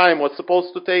all time, was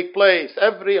supposed to take place.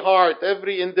 Every heart,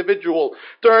 every individual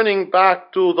turning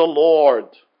back to the Lord.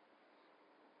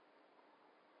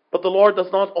 But the Lord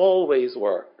does not always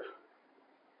work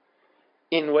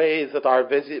in ways that are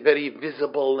very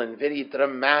visible and very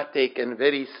dramatic and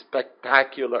very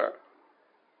spectacular.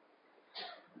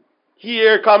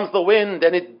 Here comes the wind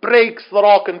and it breaks the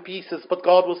rock in pieces, but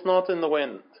God was not in the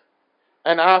wind.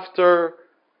 And after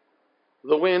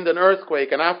the wind, an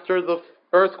earthquake, and after the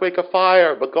earthquake, a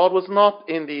fire, but God was not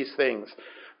in these things.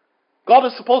 God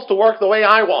is supposed to work the way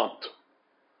I want.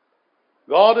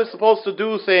 God is supposed to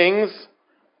do things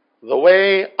the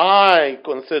way I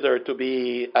consider to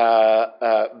be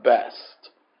best.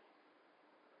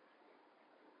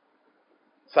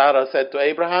 Sarah said to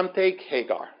Abraham, take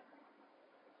Hagar.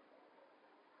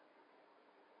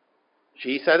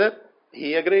 She said it,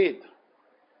 he agreed.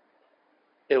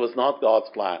 It was not God's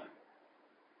plan.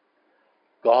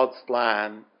 God's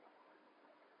plan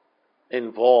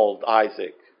involved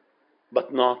Isaac,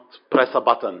 but not press a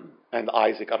button and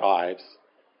Isaac arrives.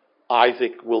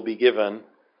 Isaac will be given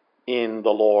in the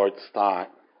Lord's time.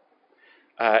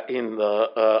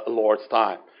 Lord's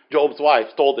time. Job's wife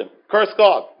told him, curse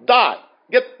God, die,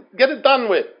 get it done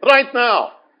with, right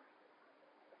now.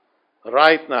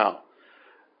 Right now.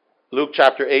 Luke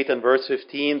chapter 8 and verse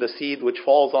 15, the seed which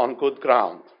falls on good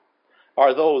ground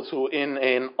are those who in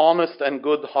an honest and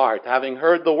good heart, having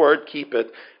heard the word, keep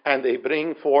it, and they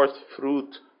bring forth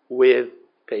fruit with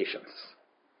patience.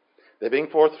 They bring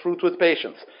forth fruit with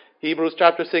patience. Hebrews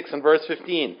chapter 6 and verse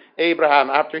 15. Abraham,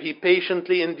 after he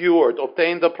patiently endured,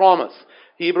 obtained the promise.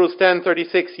 Hebrews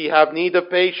 10:36, ye have need of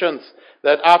patience,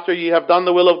 that after ye have done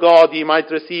the will of God, ye might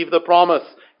receive the promise.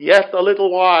 Yet a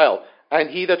little while, and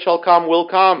he that shall come will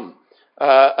come.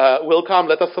 Will come.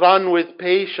 Let us run with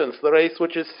patience the race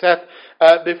which is set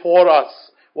before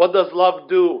us. What does love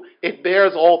do? It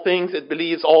bears all things, it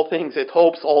believes all things, it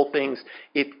hopes all things,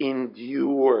 it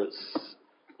endures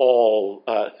all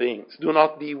things. Do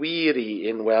not be weary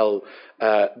in well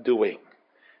doing.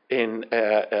 In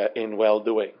well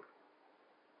doing.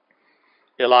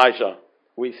 Elijah,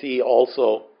 we see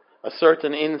also a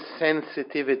certain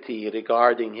insensitivity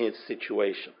regarding his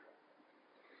situation.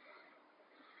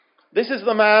 This is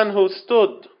the man who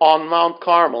stood on Mount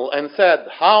Carmel and said,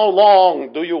 how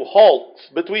long do you halt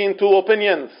between two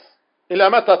opinions? إلى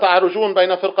متى تعرجون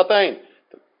بين فرقتين?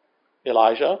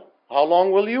 Elijah, how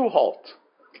long will you halt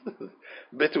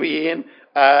between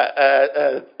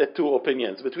two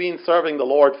opinions? Between serving the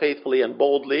Lord faithfully and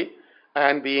boldly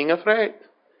and being afraid.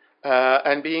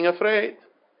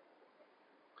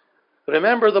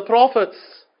 Remember the prophets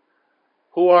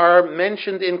who are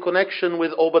mentioned in connection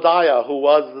with Obadiah, who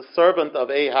was the servant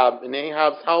of Ahab in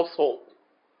Ahab's household.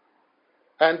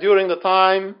 And during the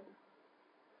time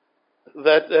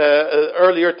that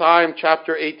earlier time,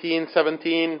 chapter 18,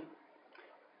 17,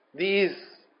 these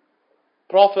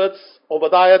prophets,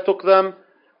 Obadiah took them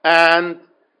and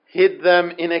hid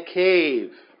them in a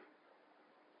cave.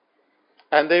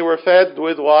 And they were fed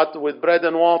with what? With bread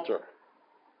and water.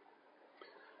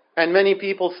 And many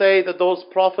people say that those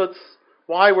prophets,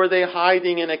 why were they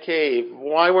hiding in a cave?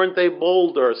 Why weren't they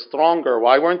bolder, stronger?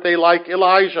 Why weren't they like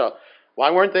Elijah?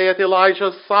 Why weren't they at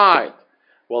Elijah's side?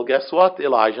 Well, guess what,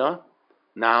 Elijah?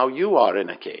 Now you are in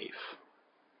a cave.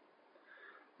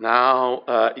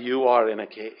 Now you are in a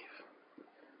cave.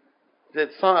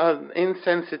 It's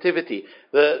insensitivity.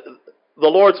 The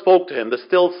Lord spoke to him.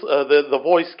 The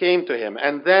voice came to him.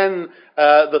 And then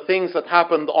the things that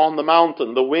happened on the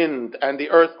mountain, the wind and the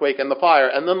earthquake and the fire.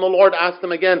 And then the Lord asked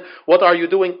him again, what are you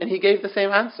doing? And he gave the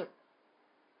same answer.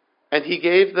 And he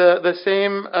gave the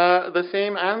same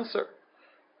answer.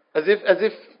 As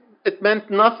if it meant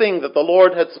nothing that the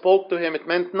Lord had spoke to him. It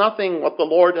meant nothing what the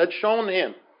Lord had shown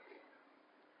him.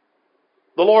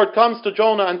 The Lord comes to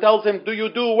Jonah and tells him, do you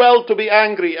do well to be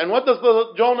angry? And what does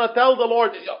Jonah tell the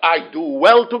Lord? I do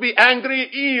well to be angry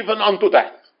even unto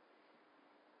death.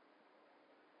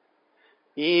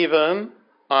 Even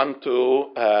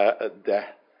unto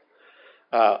death.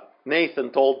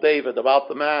 Nathan told David about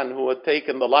the man who had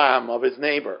taken the lamb of his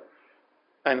neighbor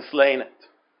and slain it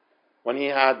when he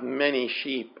had many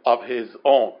sheep of his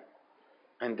own.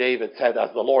 And David said,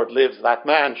 as the Lord lives, that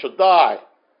man should die.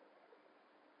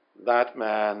 That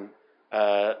man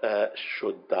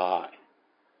should die.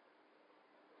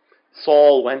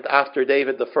 Saul went after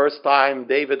David the first time.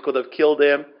 David could have killed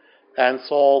him, and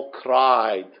Saul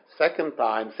cried. Second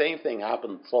time, same thing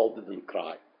happened. Saul didn't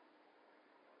cry.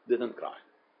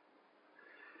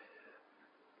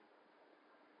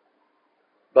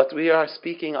 But we are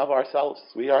speaking of ourselves.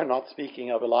 We are not speaking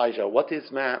of Elijah. What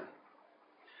is man?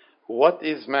 What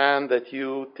is man that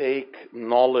you take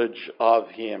knowledge of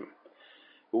him?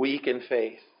 Weak in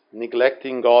faith,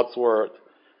 neglecting God's word,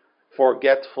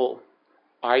 forgetful,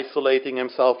 isolating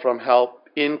himself from help,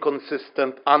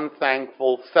 inconsistent,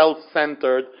 unthankful,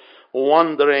 self-centered,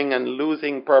 wandering and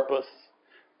losing purpose,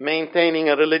 maintaining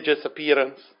a religious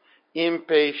appearance,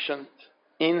 impatient,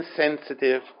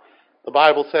 insensitive. The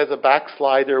Bible says a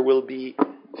backslider will be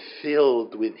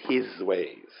filled with his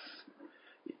ways.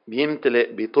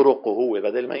 يمتلئ بطرقه هو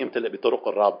بدل ما يمتلئ بطرق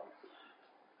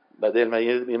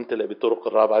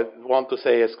الرب. I want to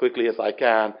say as quickly as I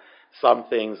can some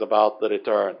things about the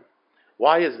return.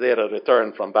 Why is there a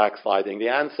return from backsliding? The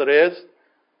answer is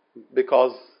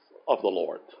because of the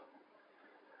Lord.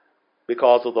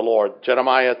 Because of the Lord.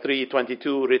 Jeremiah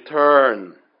 3:22,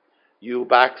 return, you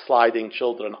backsliding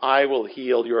children. I will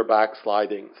heal your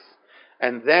backslidings.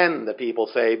 And then the people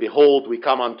say, behold, we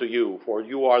come unto you, for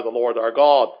you are the Lord our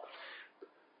God.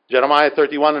 Jeremiah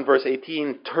 31 and verse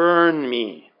 18, turn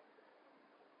me,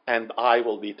 and I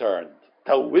will be turned.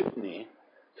 Tawwibni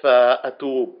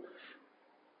fa'atub.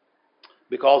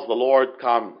 Because the Lord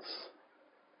comes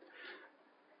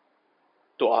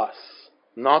to us,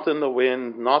 not in the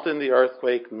wind, not in the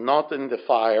earthquake, not in the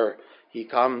fire. He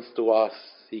comes to us.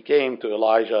 He came to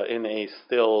Elijah in a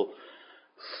still,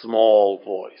 small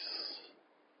voice.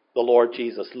 The Lord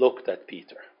Jesus looked at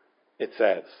Peter it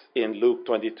says in Luke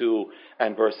 22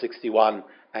 and verse 61,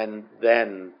 and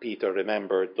then Peter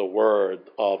remembered the word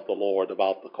of the Lord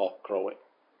about the cock crowing.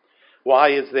 Why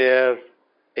is there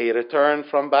a return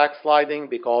from backsliding?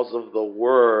 Because of the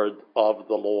word of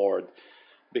the Lord,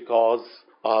 because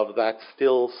of that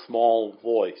still small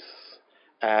voice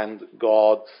and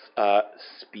God's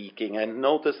speaking. And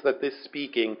notice that this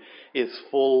speaking is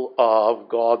full of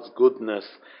God's goodness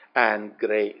and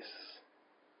grace.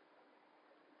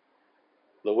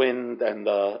 The wind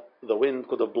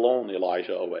could have blown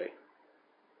Elijah away.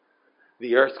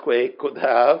 The earthquake could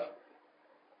have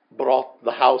brought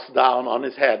the house down on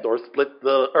his head, or split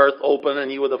the earth open and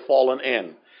he would have fallen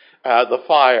in. The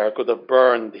fire could have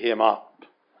burned him up.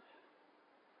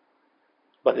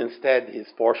 But instead, his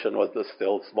portion was the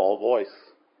still small voice.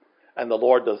 And the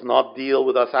Lord does not deal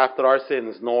with us after our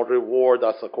sins, nor reward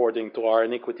us according to our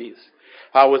iniquities.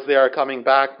 How was they coming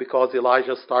back? Because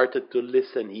Elijah started to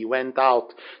listen. He went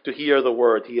out to hear the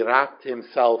word. He wrapped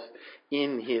himself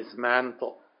in his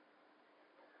mantle.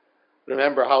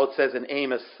 Remember how it says in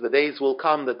Amos, the days will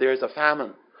come that there's a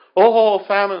famine. Oh,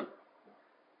 famine!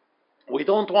 We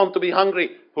don't want to be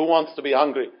hungry. Who wants to be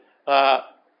hungry?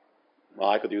 Well,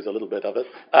 I could use a little bit of it.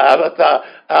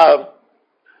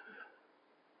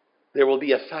 There will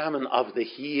be a famine of the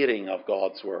hearing of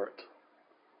God's word.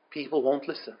 People won't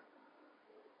listen.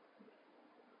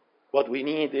 What we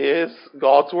need is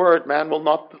God's word. Man will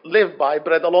not live by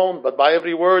bread alone, but by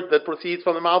every word that proceeds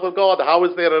from the mouth of God. How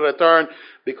is there a return?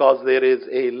 Because there is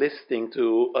a listening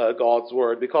to God's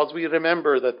word. Because we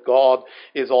remember that God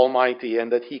is almighty and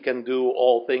that he can do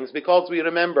all things. Because we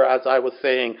remember, as I was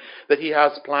saying, that he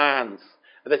has plans,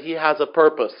 that he has a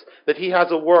purpose, that he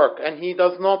has a work, and he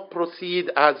does not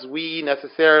proceed as we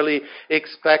necessarily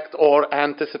expect or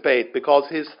anticipate, because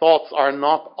his thoughts are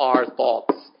not our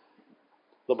thoughts.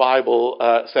 The Bible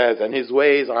says, and his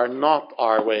ways are not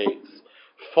our ways.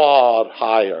 Far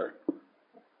higher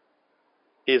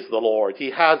is the Lord.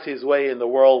 He has his way in the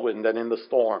whirlwind and in the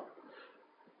storm.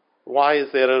 Why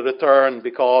is there a return?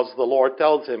 Because the Lord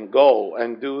tells him, go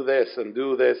and do this and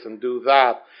do this and do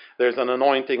that. There's an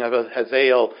anointing of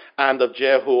Hazael and of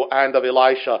Jehu and of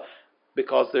Elisha,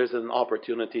 because there's an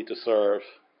opportunity to serve,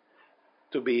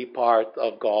 to be part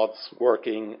of God's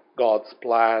working, God's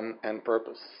plan and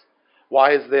purpose.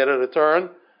 Why is there a return?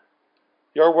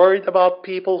 You're worried about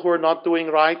people who are not doing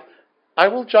right? I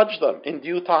will judge them in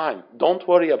due time. Don't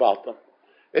worry about them.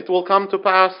 It will come to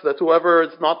pass that whoever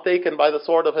is not taken by the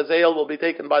sword of Hazael will be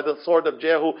taken by the sword of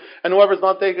Jehu, and whoever is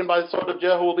not taken by the sword of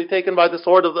Jehu will be taken by the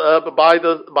sword of by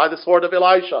the sword of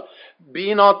Elisha.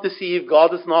 Be not deceived;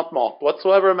 God is not mocked.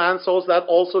 Whatsoever man sows, that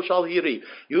also shall he reap.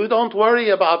 You don't worry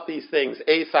about these things,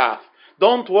 Asaph.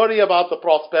 Don't worry about the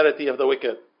prosperity of the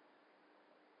wicked.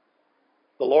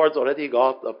 The Lord's already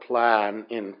got a plan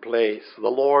in place. The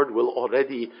Lord will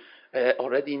already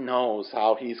knows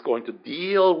how he's going to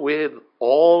deal with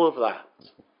all of that.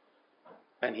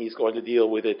 And he's going to deal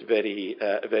with it very,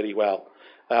 very well.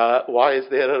 Why is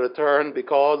there a return?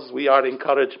 Because we are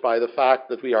encouraged by the fact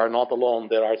that we are not alone.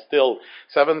 There are still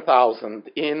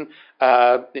 7,000 in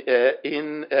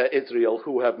Israel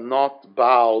who have not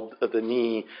bowed the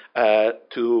knee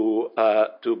to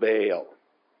Baal.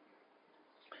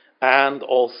 And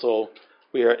also,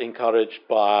 we are encouraged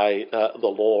by the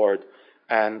Lord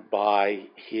and by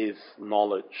his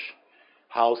knowledge.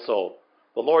 How so?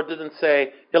 The Lord didn't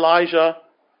say, Elijah,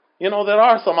 there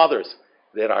are some others.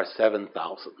 There are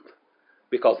 7,000.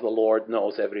 Because the Lord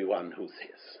knows everyone who's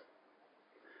his.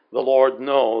 The Lord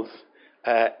knows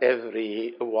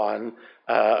everyone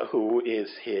who is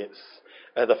his.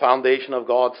 The foundation of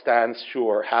God stands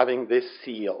sure, having this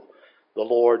seal. The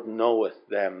Lord knoweth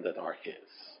them that are his.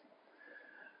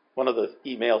 One of the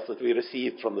emails that we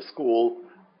received from the school,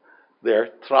 they're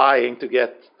trying to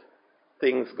get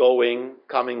things going,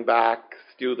 coming back,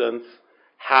 students,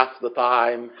 half the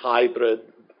time, hybrid,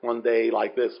 one day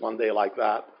like this, one day like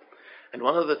that. And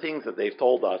one of the things that they've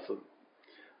told us, and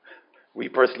we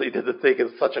personally didn't think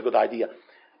it's such a good idea,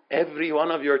 every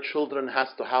one of your children has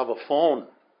to have a phone.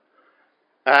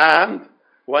 And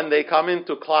when they come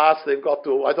into class, they've got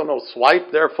to,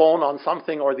 swipe their phone on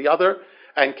something or the other,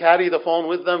 and carry the phone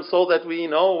with them so that we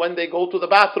know when they go to the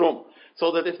bathroom,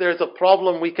 so that if there's a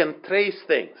problem, we can trace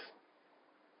things.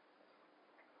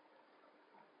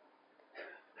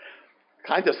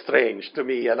 Kind of strange to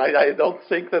me, and I don't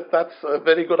think that that's a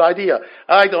very good idea.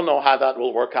 I don't know how that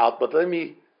will work out, but let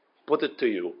me put it to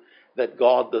you that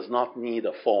God does not need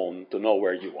a phone to know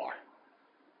where you are.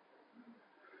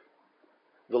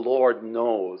 The Lord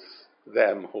knows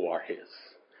them who are his.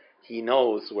 He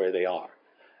knows where they are.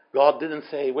 God didn't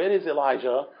say, where is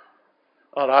Elijah?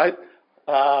 All right,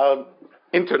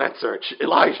 Internet search,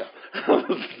 Elijah.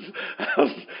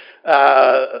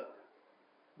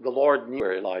 The Lord knew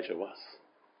where Elijah was.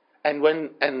 And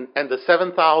the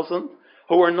 7,000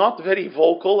 who were not very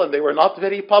vocal and they were not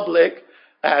very public,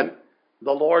 and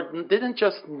the Lord didn't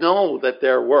just know that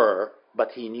there were,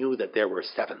 but he knew that there were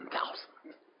 7,000.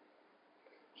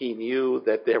 He knew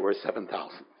that there were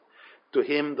 7,000. To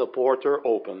him the porter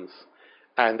opens,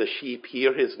 and the sheep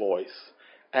hear his voice,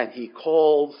 and he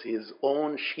calls his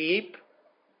own sheep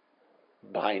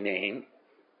by name.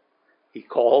 He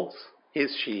calls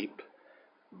his sheep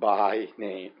by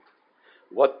name.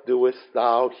 What doest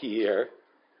thou here?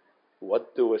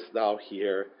 What doest thou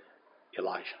here,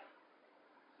 Elijah?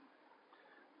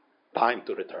 Time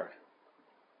to return.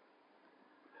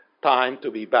 Time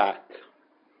to be back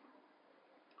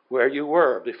where you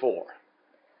were before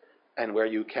and where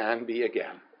you can be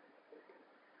again.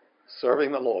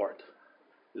 Serving the Lord,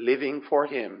 living for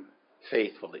him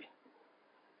faithfully,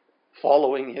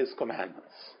 following his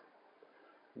commandments,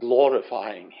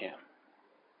 glorifying him.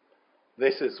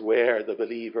 This is where the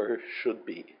believer should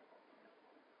be.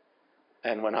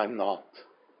 And when I'm not,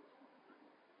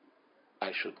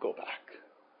 I should go back.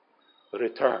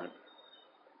 Return,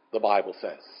 the Bible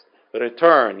says.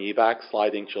 Return, ye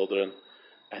backsliding children,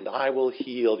 and I will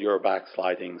heal your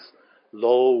backslidings.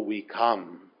 Lo, we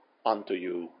come unto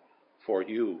you, for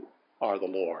you are the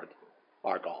Lord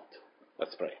our God.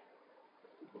 Let's pray.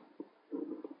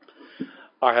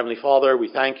 Our Heavenly Father,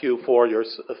 we thank you for your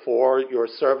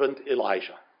servant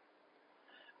Elijah,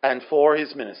 and for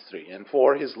his ministry, and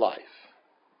for his life.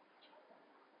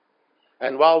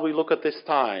 And while we look at this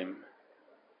time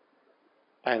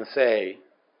and say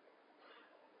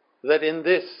that in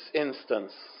this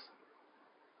instance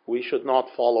we should not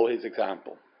follow his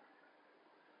example,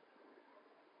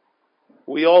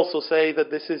 we also say that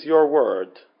this is your word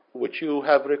which you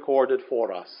have recorded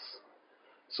for us,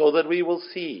 so that we will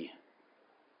see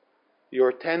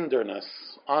your tenderness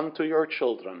unto your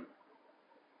children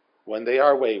when they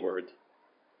are wayward,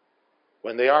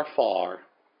 when they are far,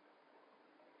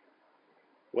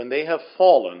 when they have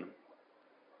fallen,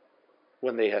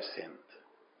 when they have sinned.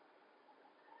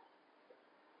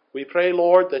 We pray,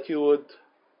 Lord, that you would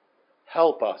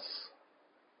help us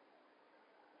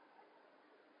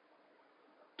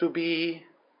to be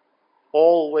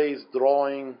always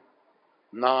drawing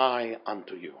nigh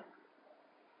unto you.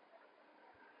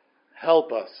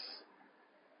 Help us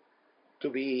to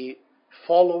be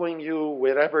following you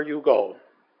wherever you go.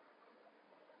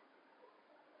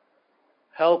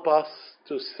 Help us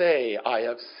to say, I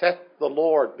have set the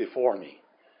Lord before me.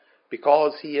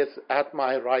 Because he is at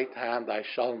my right hand, I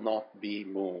shall not be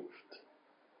moved.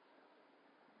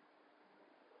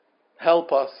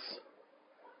 Help us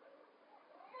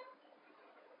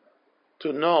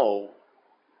to know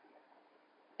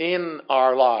in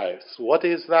our lives what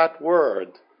is that word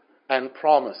and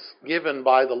promise given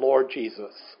by the Lord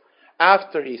Jesus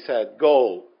after he said,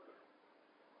 go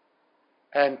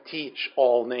and teach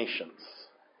all nations.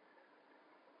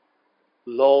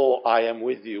 Lo, I am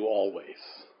with you always,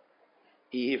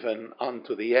 even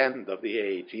unto the end of the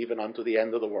age, even unto the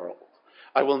end of the world.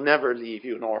 I will never leave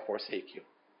you nor forsake you.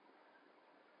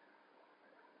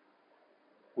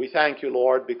 We thank you,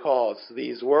 Lord, because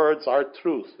these words are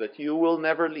truth, that you will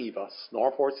never leave us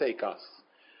nor forsake us.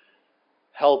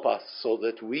 Help us so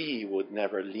that we would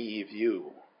never leave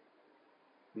you,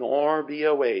 nor be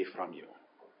away from you.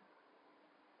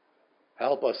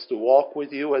 Help us to walk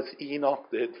with you as Enoch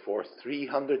did for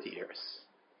 300 years,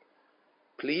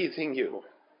 pleasing you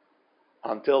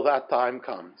until that time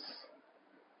comes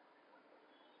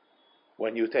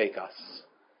when you take us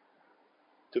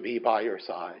to be by your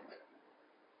side,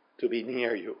 to be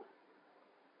near you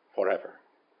forever.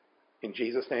 In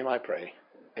Jesus' name I pray.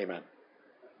 Amen.